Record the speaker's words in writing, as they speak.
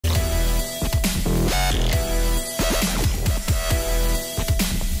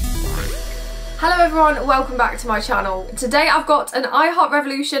Hello everyone, welcome back to my channel. Today I've got an I Heart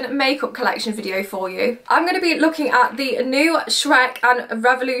Revolution makeup collection video for you. I'm going to be looking at the new Shrek and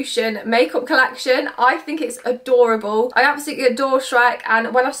Revolution makeup collection. I think it's adorable. I absolutely adore Shrek,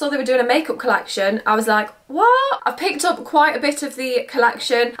 and when I saw they were doing a makeup collection, I was like, what? I've picked up quite a bit of the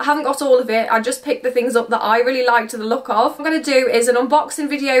collection. I haven't got all of it. I just picked the things up that I really liked the look of. What I'm going to do is an unboxing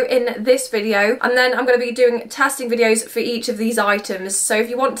video in this video, and then I'm going to be doing testing videos for each of these items. So if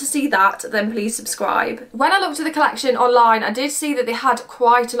you want to see that, then please subscribe. When I looked at the collection online, I did see that they had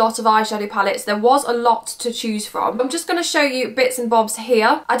quite a lot of eyeshadow palettes. There was a lot to choose from. I'm just going to show you bits and bobs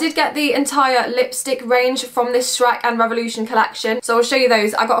here. I did get the entire lipstick range from this Shrek and Revolution collection, so I'll show you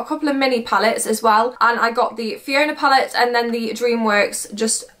those. I got a couple of mini palettes as well, and I got the Fiona palette and then the DreamWorks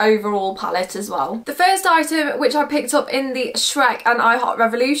just overall palette as well. The first item which I picked up in the Shrek and I Heart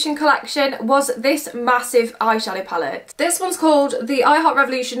Revolution collection was this massive eyeshadow palette. This one's called the I Heart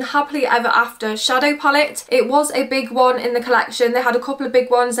Revolution Happily Ever After Shadow Palette. It was a big one in the collection. They had a couple of big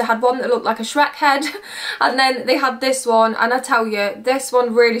ones. They had one that looked like a Shrek head, and then they had this one, and I tell you, this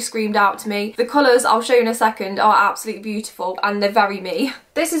one really screamed out to me. The colours, I'll show you in a second, are absolutely beautiful, and they're very me.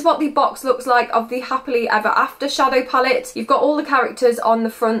 This is what the box looks like of the Happily Ever After shadow palette. You've got all the characters on the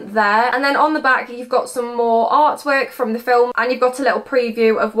front there, and then on the back you've got some more artwork from the film, and you've got a little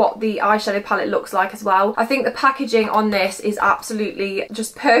preview of what the eyeshadow palette looks like as well. I think the packaging on this is absolutely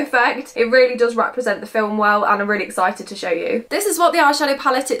just perfect. It really does represent the film well, and I'm really excited to show you. This is what the eyeshadow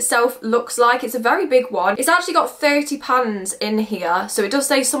palette itself looks like. It's a very big one. It's actually got 30 pans in here, so it does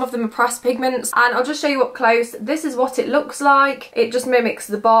say some of them are pressed pigments, and I'll just show you up close. This is what it looks like. It just mimics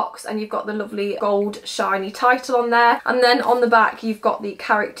the box, and you've got the lovely gold shiny title on there, and then on the back you've got the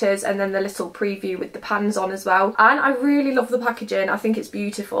characters and then the little preview with the pans on as well. And I really love the packaging. I think it's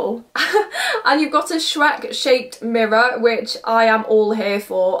beautiful. And you've got a Shrek shaped mirror, which I am all here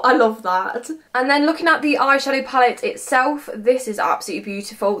for. I love that. And then looking at the eyeshadow palette itself, this is absolutely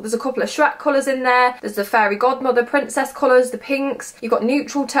beautiful. There's a couple of Shrek colours in there. There's the fairy godmother princess colours, the pinks. You've got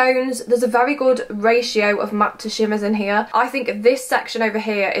neutral tones. There's a very good ratio of matte to shimmers in here. I think this section over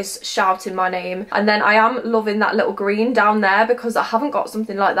here is shouting my name. And then I am loving that little green down there, because I haven't got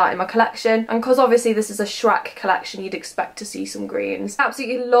something like that in my collection, and because obviously this is a Shrek collection, you'd expect to see some greens. I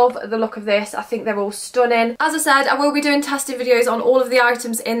absolutely love the look of this. I think they're all stunning. As I said, I will be doing testing videos on all of the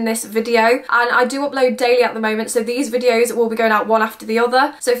items in this video, and I do upload daily at the moment, so these videos will be going out one after the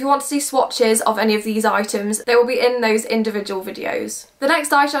other. So if you want to see swatches of any of these items, they will be in those individual videos. The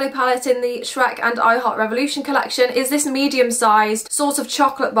next eyeshadow palette in the Shrek and I Heart Revolution collection is this medium-sized, sort of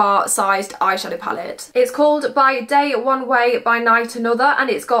chocolate bar sized eyeshadow palette. It's called By Day One Way, By Night Another, and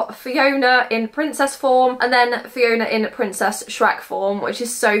it's got Fiona in princess form and then Fiona in princess Shrek form, which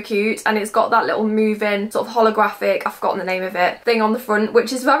is so cute, and it's got that little moving sort of holographic, I've forgotten the name of it, thing on the front,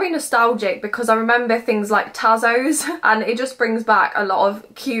 which is very nostalgic because I remember things like Tazos, and it just brings back a lot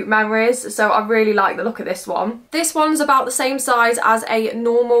of cute memories, so I really like the look of this one. This one's about the same size as a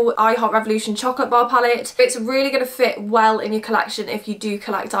normal I Heart Revolution chocolate bar palette. It's really going to fit well in your collection if you do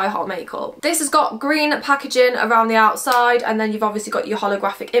collect I Heart makeup. This has got green packaging around the outside, and then you've obviously got your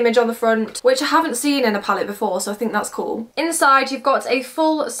holographic image on the front, which I haven't seen in a palette before, so I think that's cool. Inside you've got a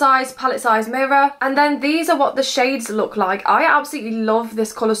full size palette size mirror, and then these are what the shades look like. I absolutely love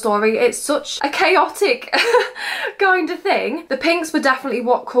this colour story. It's such a chaotic kind of thing. The pinks were definitely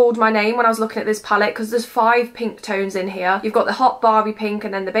what called my name when I was looking at this palette, because there's 5 pink tones in here. You've got the hot Barbie pink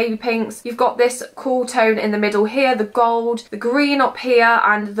and then the baby pinks. You've got this cool tone in the middle here, the gold, the green up here,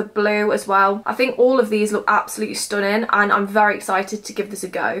 and the blue as well. I think all of these look absolutely stunning, and I'm very excited to give this a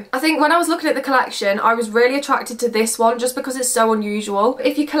go. I think when I was looking at the collection, I was really attracted to this one just because it's so unusual.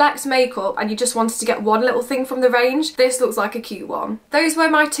 If you collect makeup and you just wanted to get one little thing from the range, this looks like a cute one. Those were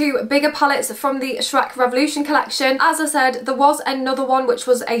my 2 bigger palettes from the Shrek Revolution collection. As I said, there was another one which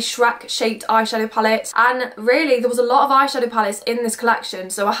was a Shrek shaped eyeshadow palette, and really there was a lot of eyeshadow palettes in this collection,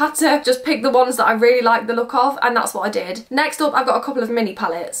 so I had to just pick the ones that I really liked the look of, and that's what I did. Next up, I've got a couple of mini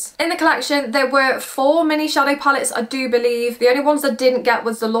palettes. In the collection there were 4 mini shadow palettes, I do believe. The only ones I didn't get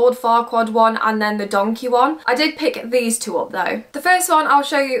was the Lord Farquaad one and then the Donkey one. I did pick these 2 up though. The first one I'll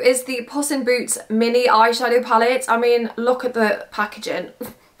show you is the Puss in Boots mini eyeshadow palette. I mean, look at the packaging.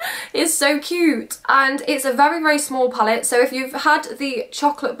 It's so cute, and it's a very, very small palette. So if you've had the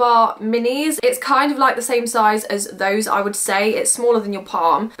chocolate bar minis, it's kind of like the same size as those, I would say. It's smaller than your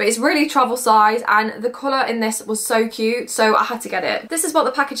palm, but it's really travel size, and the colour in this was so cute, so I had to get it. This is what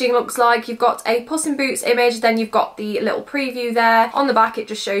the packaging looks like. You've got a Puss in Boots image, then you've got the little preview there. On the back it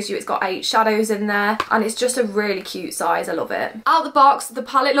just shows you it's got 8 shadows in there, and it's just a really cute size. I love it. Out the box, the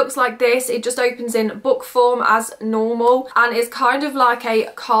palette looks like this. It just opens in book form as normal, and it's kind of like a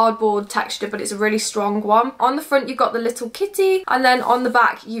cardboard texture, but it's a really strong one. On the front you've got the little kitty, and then on the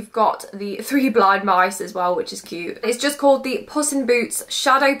back you've got the 3 blind mice as well, which is cute. It's just called the Puss in Boots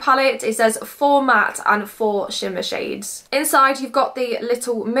Shadow Palette. It says 4 matte and 4 shimmer shades. Inside you've got the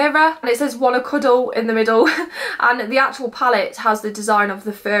little mirror, and it says wanna cuddle in the middle, and the actual palette has the design of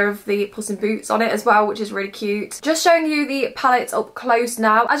the fur of the Puss in Boots on it as well, which is really cute. Just showing you the palette up close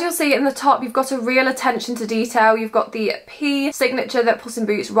now. As you'll see in the top, you've got a real attention to detail. You've got the P signature that Puss in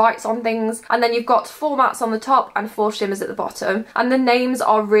Boots writes on things, and then you've got 4 mattes on the top and 4 shimmers at the bottom, and the names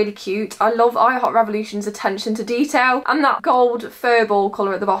are really cute. I love I Heart Revolution's attention to detail, and that gold furball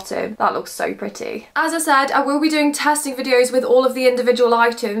colour at the bottom. That looks so pretty. As I said, I will be doing testing videos with all of the individual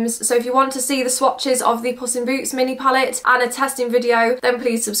items, so if you want to see the swatches of the Puss in Boots mini palette and a testing video, then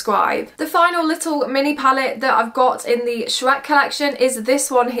please subscribe. The final little mini palette that I've got in the Shrek collection is this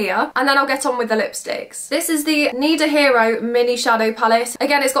one here, and then I'll get on with the lipsticks. This is the Need a Hero mini shadow palette.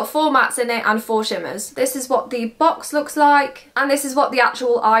 Again, it's got 4 mattes in it and 4 shimmers. This is what the box looks like, and this is what the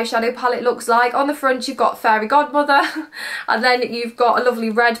actual eyeshadow palette looks like. On the front you've got Fairy Godmother, and then you've got a lovely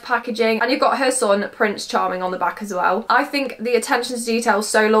red packaging, and you've got her son Prince Charming on the back as well. I think the attention to detail is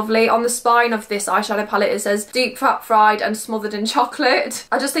so lovely. On the spine of this eyeshadow palette it says deep fried and smothered in chocolate.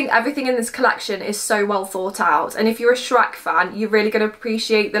 I just think everything in this collection is so well thought out, and if you're a Shrek fan, you're really going to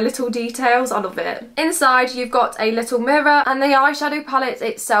appreciate the little details. I love it. Inside you've got a little mirror, and the eyeshadow palette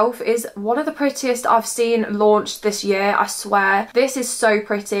itself is one of the prettiest I've seen launched this year. I swear, this is so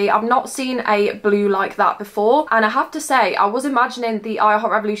pretty. I've not seen a blue like that before, and I have to say I was imagining the I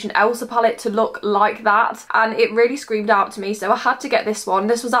Heart Revolution Elsa palette to look like that, and it really screamed out to me, so I had to get this one.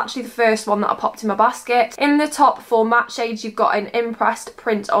 This was actually the first one that I popped in my basket. In the top 4 matte shades you've got an impressed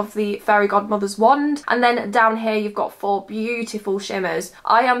print of the Fairy Godmother's wand, and then down here you've got 4 beautiful shimmers.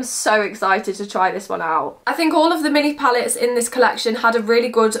 I am so excited to try this one out. I think all of the mini palettes in this collection had a really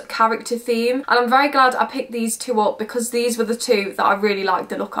good character theme, and I'm very glad I picked these 2 up because these were the 2 that I really liked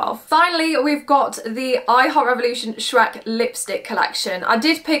the look of. Finally, we've got the I Heart Revolution Shrek lipstick collection. I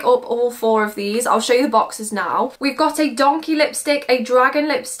did pick up all 4 of these. I'll show you the boxes now. We've got a donkey lipstick, a dragon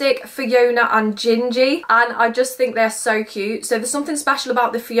lipstick, Fiona and Gingy, and I just think they're so cute. So there's something special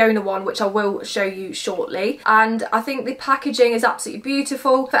about the Fiona one, which I will show you shortly, and I think the packaging is absolutely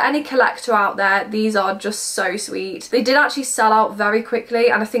beautiful. For any collector out there, these are just so sweet. They did actually sell out very quickly,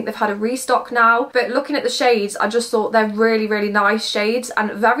 and I think they've had a restock now, but looking at the shades, I just thought they're really nice shades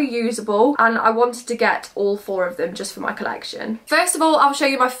and very usable, and I wanted to get all 4 of them just for my collection. First of all, I'll show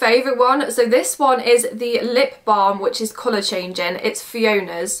you my favourite one. So this one is the lip balm, which is colour changing. It's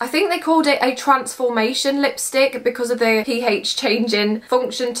Fiona's. I think they called it a transformation lipstick because of the pH changing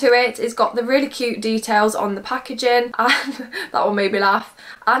function to it. It's got the really cute details on the packaging, and that one made me laugh,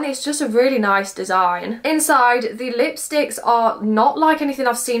 and it's just a really nice design. Inside, the lipsticks are not like anything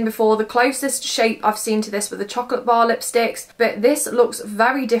I've seen before. The closest shape I've seen to this were the chocolate bar lipsticks, but this looks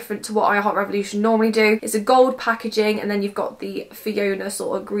very different to what I Heart Revolution normally do. It's a gold packaging, and then you've got the Fiona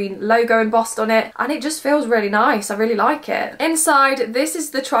sort of green logo embossed on it, and it just feels really nice. I really like it. Inside, this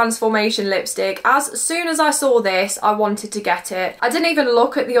is the transformation lipstick. As soon as I saw this, I wanted to get it. I didn't even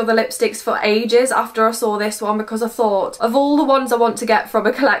look at the other lipsticks for ages after I saw this one, because I thought of all the ones I want to get from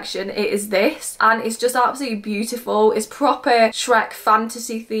a collection, it is this, and it's just absolutely beautiful. It's proper Shrek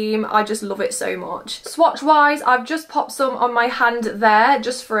fantasy theme. I just love it so much. Swatch wise, I've just popped some on my hand there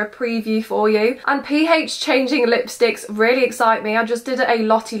just for a preview for you, and pH changing lipsticks really excite me. I just did a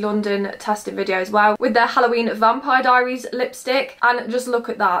Lottie London testing video as well with their Halloween Vampire Diaries lipstick, and just look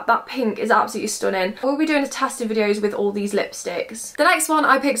at that. That pink is absolutely stunning. We'll be doing a testing videos with all these lipsticks. The next one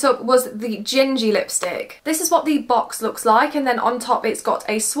I picked up was the Gingy lipstick. This is what the box looks like, and then on top it's got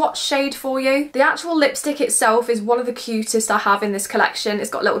a swatch shade for you. The actual lipstick itself is one of the cutest I have in this collection. It's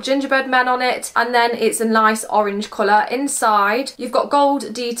got little gingerbread men on it, and then it's a nice orange colour. Inside you've got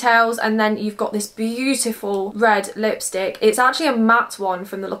gold details, and then you've got this beautiful red lipstick. It's actually a matte one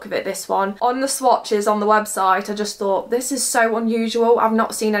from the look of it, this one. On the swatches on the website, I just thought this is so unusual. I've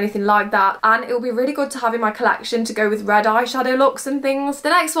not seen anything like that, and it will be really good to have in my collection to go with red eyeshadow looks and things. The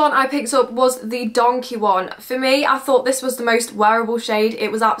next one I picked up was the donkey one. For me, I thought this was the most wearable shade.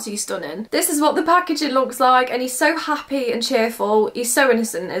 It was absolutely stunning. This is what the packaging looks like, and he's so happy and cheerful. He's so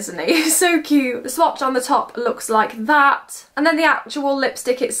innocent, isn't he? He's so cute. The swatch on the top looks like that, and then the actual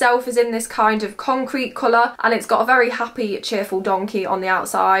lipstick itself is in this kind of concrete colour, and it's got a very happy, cheerful donkey on the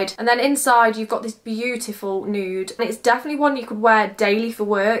outside, and then inside you've got this beautiful nude, and it's definitely one you could wear daily for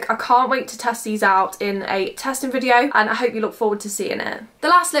work. I can't wait to test these out in a testing video, and I hope you look forward to seeing it. The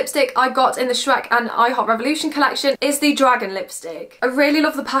last lipstick I got in the Shrek and I Heart Revolution collection is the dragon lipstick. A really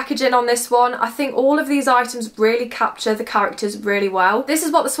love the packaging on this one. I think all of these items really capture the characters really well. This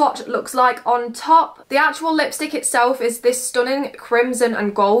is what the swatch looks like on top. The actual lipstick itself is this stunning crimson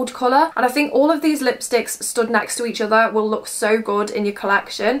and gold colour, and I think all of these lipsticks stood next to each other will look so good in your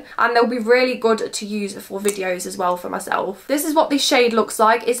collection, and they'll be really good to use for videos as well for myself. This is what the shade looks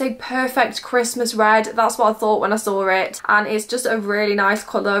like. It's a perfect Christmas red. That's what I thought when I saw it, and it's just a really nice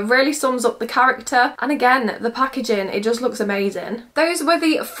colour. Really sums up the character, and again, the packaging, it just looks amazing. Those were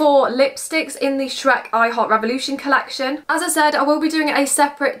the 4 lipsticks in the Shrek I Heart Revolution collection. As I said, I will be doing a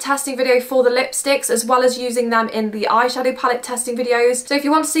separate testing video for the lipsticks as well as using them in the eyeshadow palette testing videos. So if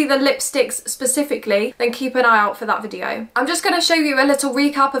you want to see the lipsticks specifically, then keep an eye out for that video. I'm just going to show you a little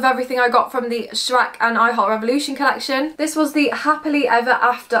recap of everything I got from the Shrek and I Heart Revolution collection. This was the Happily Ever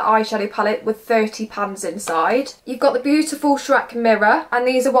After eyeshadow palette with 30 pans inside. You've got the beautiful Shrek mirror, and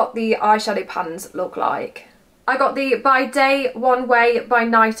these are what the eyeshadow pans look like. I got the By Day One Way, By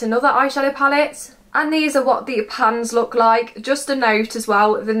Night Another eyeshadow palette. And these are what the pans look like. Just a note as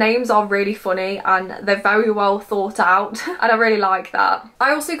well, the names are really funny and they're very well thought out and I really like that.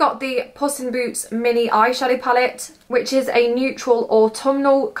 I also got the Puss in Boots mini eyeshadow palette, which is a neutral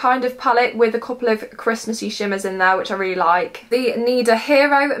autumnal kind of palette with a couple of Christmassy shimmers in there, which I really like. The Need a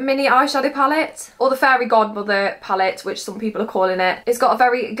Hero mini eyeshadow palette, or the Fairy Godmother palette, which some people are calling it. It's got a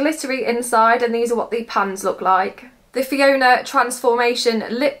very glittery inside, and these are what the pans look like. The Fiona Transformation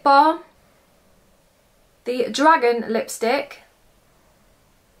lip balm, the Dragon lipstick,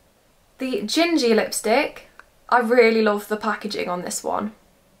 the Gingy lipstick. I really love the packaging on this one.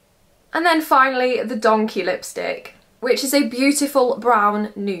 And then finally the Donkey lipstick, which is a beautiful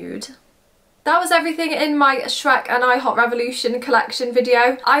brown nude. That was everything in my Shrek and I Heart Revolution collection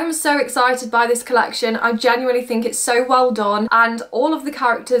video. I am so excited by this collection. I genuinely think it's so well done, and all of the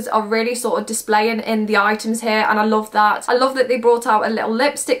characters are really sort of displaying in the items here, and I love that. I love that they brought out a little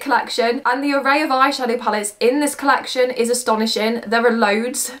lipstick collection, and the array of eyeshadow palettes in this collection is astonishing. There are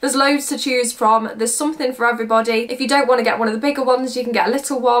loads. There's loads to choose from. There's something for everybody. If you don't want to get one of the bigger ones, you can get a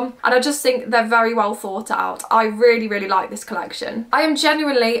little one, and I just think they're very well thought out. I really, really like this collection. I am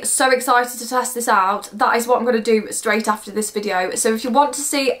genuinely so excited to test this out. That is what I'm going to do straight after this video. So if you want to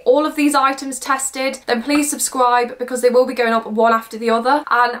see all of these items tested, then please subscribe, because they will be going up one after the other,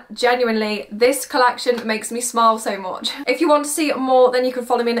 and genuinely this collection makes me smile so much. If you want to see more, then you can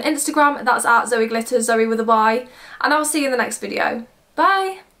follow me on Instagram. That's at Zoe Glitters, Zoe with a Y, and I'll see you in the next video.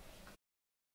 Bye!